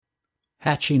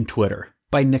Hatching Twitter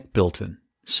by Nick Bilton.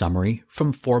 Summary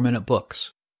from 4 Minute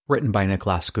Books. Written by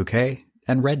Nicholas Gouquet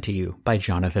and read to you by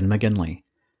Jonathan McGinley.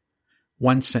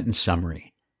 One-sentence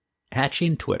summary.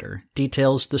 Hatching Twitter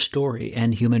details the story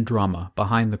and human drama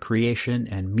behind the creation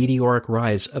and meteoric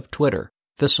rise of Twitter,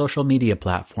 the social media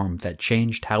platform that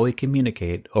changed how we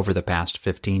communicate over the past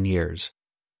 15 years.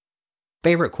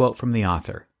 Favorite quote from the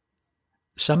author.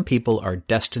 Some people are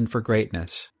destined for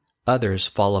greatness. Others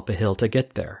fall up a hill to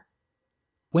get there.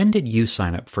 When did you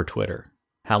sign up for Twitter?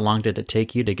 How long did it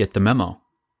take you to get the memo?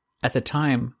 At the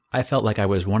time, I felt like I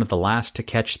was one of the last to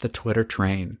catch the Twitter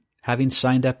train, having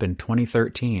signed up in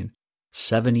 2013,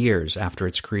 7 years after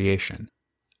its creation.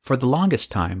 For the longest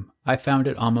time, I found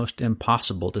it almost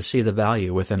impossible to see the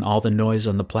value within all the noise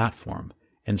on the platform,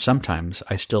 and sometimes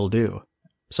I still do.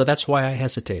 So that's why I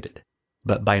hesitated.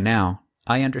 But by now,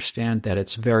 I understand that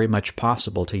it's very much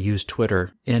possible to use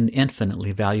Twitter in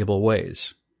infinitely valuable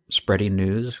ways. Spreading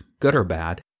news, good or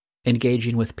bad,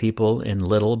 engaging with people in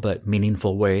little but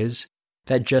meaningful ways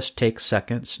that just take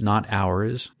seconds, not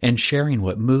hours, and sharing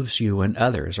what moves you and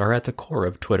others are at the core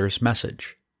of Twitter's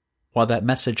message. While that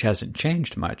message hasn't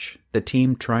changed much, the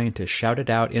team trying to shout it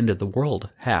out into the world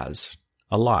has,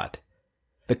 a lot.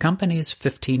 The company's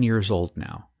 15 years old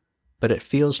now, but it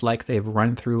feels like they've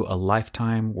run through a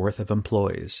lifetime worth of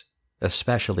employees,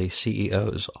 especially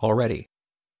CEOs already.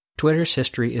 Twitter's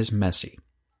history is messy.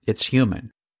 It's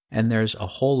human, and there's a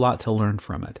whole lot to learn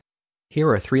from it. Here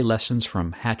are 3 lessons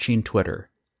from Hatching Twitter.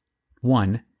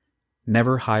 1.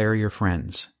 Never hire your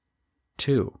friends.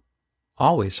 2.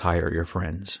 Always hire your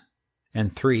friends.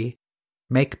 And 3.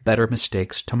 Make better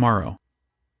mistakes tomorrow.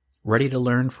 Ready to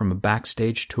learn from a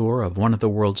backstage tour of one of the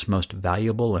world's most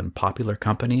valuable and popular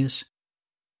companies?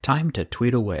 Time to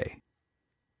tweet away.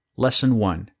 Lesson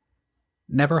 1.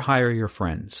 Never hire your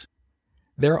friends.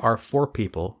 There are 4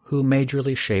 people who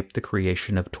majorly shaped the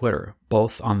creation of Twitter,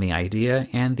 both on the idea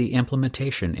and the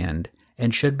implementation end,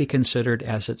 and should be considered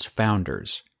as its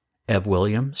founders: Ev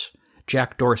Williams,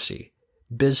 Jack Dorsey,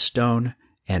 Biz Stone,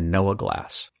 and Noah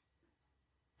Glass.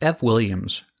 Ev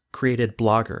Williams created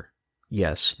Blogger,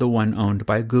 yes, the one owned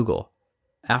by Google,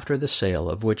 after the sale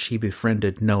of which he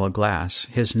befriended Noah Glass,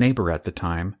 his neighbor at the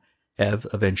time. Ev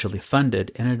eventually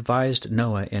funded and advised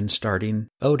Noah in starting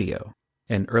Odeo,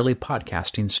 an early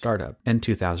podcasting startup, in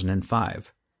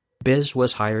 2005. Biz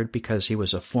was hired because he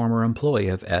was a former employee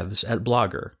of Ev's at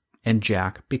Blogger, and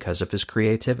Jack because of his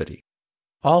creativity.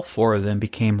 All 4 of them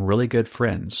became really good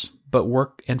friends, but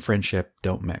work and friendship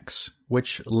don't mix,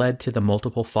 which led to the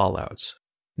multiple fallouts.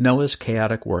 Noah's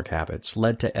chaotic work habits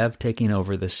led to Ev taking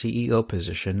over the CEO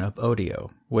position of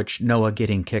Odeo, which Noah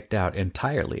getting kicked out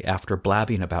entirely after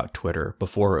blabbing about Twitter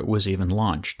before it was even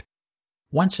launched.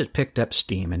 Once it picked up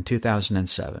steam in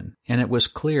 2007, and it was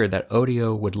clear that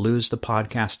Odeo would lose the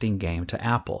podcasting game to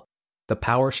Apple, the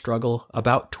power struggle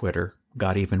about Twitter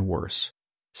got even worse.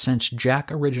 Since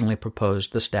Jack originally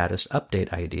proposed the status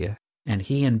update idea, and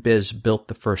he and Biz built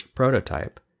the first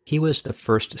prototype, he was the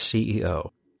first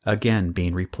CEO, again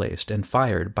being replaced and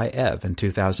fired by Ev in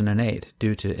 2008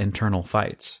 due to internal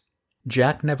fights.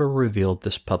 Jack never revealed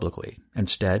this publicly,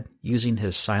 instead using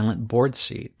his silent board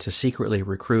seat to secretly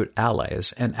recruit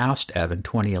allies and oust Ev in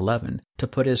 2011 to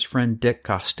put his friend Dick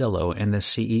Costello in the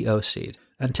CEO seat,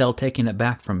 until taking it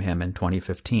back from him in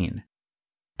 2015.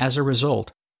 As a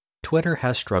result, Twitter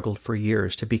has struggled for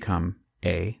years to become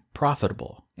A.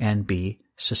 profitable, and B.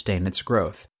 sustain its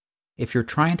growth. If you're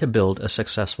trying to build a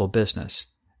successful business,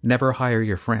 never hire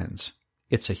your friends.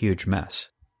 It's a huge mess.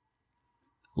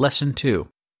 Lesson 2.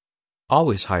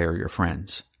 Always hire your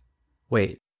friends.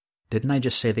 Wait, didn't I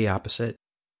just say the opposite?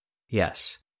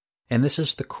 Yes, and this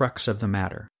is the crux of the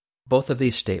matter. Both of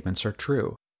these statements are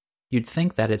true. You'd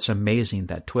think that it's amazing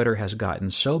that Twitter has gotten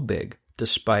so big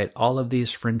despite all of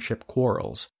these friendship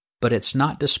quarrels, but it's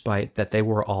not despite that they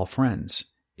were all friends.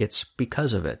 It's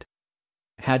because of it.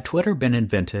 Had Twitter been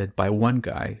invented by one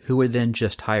guy who would then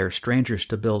just hire strangers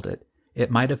to build it,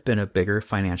 it might have been a bigger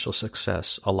financial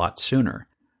success a lot sooner.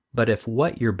 But if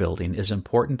what you're building is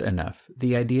important enough,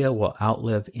 the idea will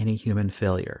outlive any human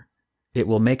failure. It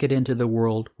will make it into the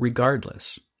world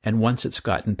regardless, and once it's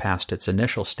gotten past its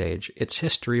initial stage, its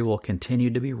history will continue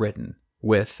to be written,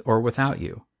 with or without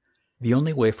you. The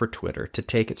only way for Twitter to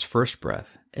take its first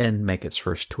breath and make its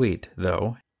first tweet,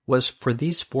 though, was for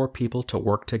these 4 people to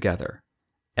work together.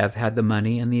 Ev had the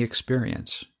money and the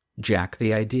experience, Jack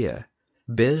the idea,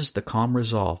 Biz the calm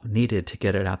resolve needed to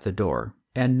get it out the door,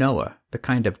 and Noah the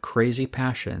kind of crazy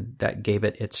passion that gave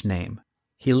it its name.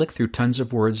 He looked through tons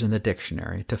of words in the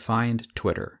dictionary to find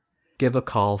Twitter. Give a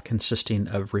call consisting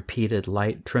of repeated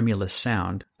light tremulous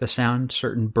sound, the sound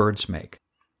certain birds make.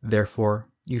 Therefore,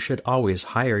 You should always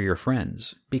hire your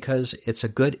friends because it's a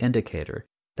good indicator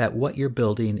that what you're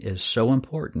building is so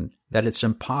important that it's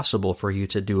impossible for you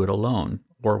to do it alone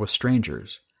or with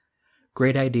strangers.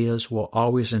 Great ideas will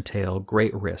always entail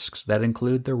great risks that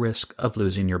include the risk of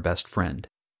losing your best friend.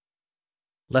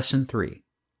 Lesson 3.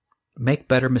 Make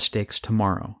better mistakes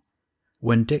tomorrow.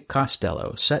 When Dick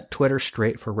Costello set Twitter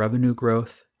straight for revenue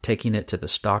growth, taking it to the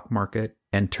stock market,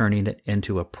 and turning it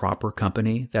into a proper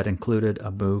company that included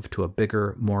a move to a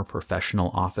bigger, more professional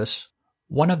office,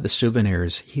 one of the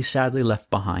souvenirs he sadly left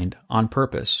behind on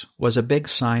purpose was a big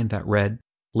sign that read,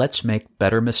 "Let's make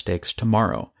better mistakes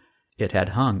tomorrow." It had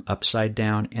hung upside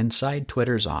down inside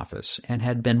Twitter's office and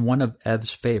had been one of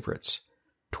Ev's favorites.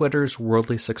 Twitter's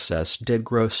worldly success did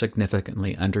grow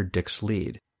significantly under Dick's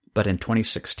lead, but in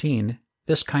 2016,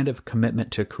 this kind of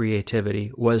commitment to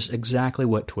creativity was exactly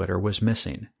what Twitter was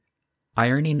missing.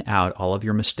 Ironing out all of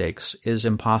your mistakes is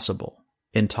impossible.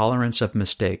 Intolerance of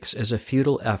mistakes is a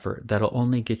futile effort that'll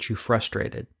only get you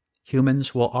frustrated.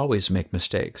 Humans will always make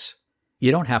mistakes.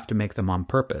 You don't have to make them on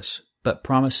purpose, but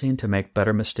promising to make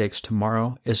better mistakes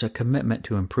tomorrow is a commitment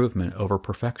to improvement over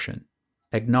perfection.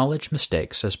 Acknowledge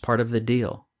mistakes as part of the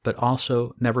deal, but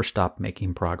also never stop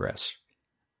making progress.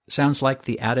 Sounds like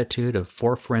the attitude of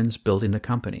 4 friends building a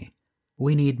company.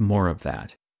 We need more of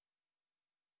that.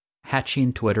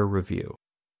 Hatching Twitter Review.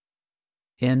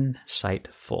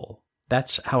 Insightful.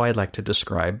 That's how I'd like to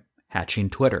describe hatching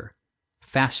Twitter.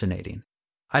 Fascinating.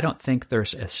 I don't think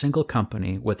there's a single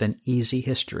company with an easy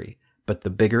history, but the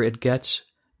bigger it gets,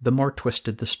 the more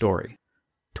twisted the story.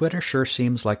 Twitter sure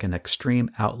seems like an extreme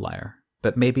outlier,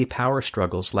 but maybe power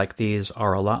struggles like these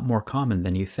are a lot more common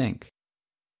than you think.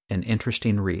 An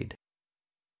interesting read.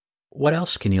 What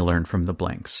else can you learn from the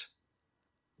blinks?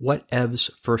 What Ev's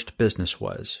first business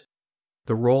was.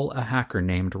 The role a hacker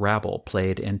named Rabble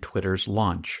played in Twitter's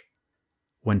launch.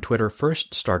 When Twitter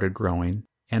first started growing,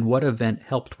 and what event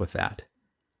helped with that.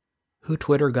 Who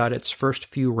Twitter got its first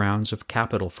few rounds of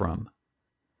capital from.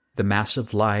 The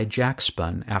massive lie Jack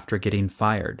spun after getting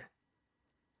fired.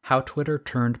 How Twitter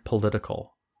turned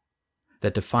political.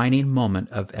 The defining moment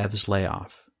of Ev's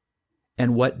layoff.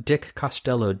 And what Dick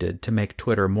Costello did to make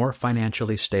Twitter more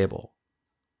financially stable.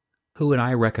 Who would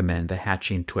I recommend the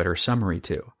Hatching Twitter summary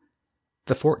to?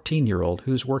 The 14-year-old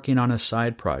who's working on a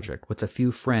side project with a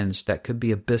few friends that could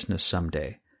be a business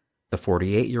someday. The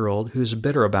 48-year-old who's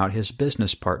bitter about his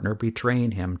business partner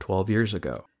betraying him 12 years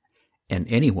ago. And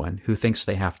anyone who thinks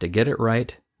they have to get it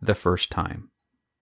right the first time.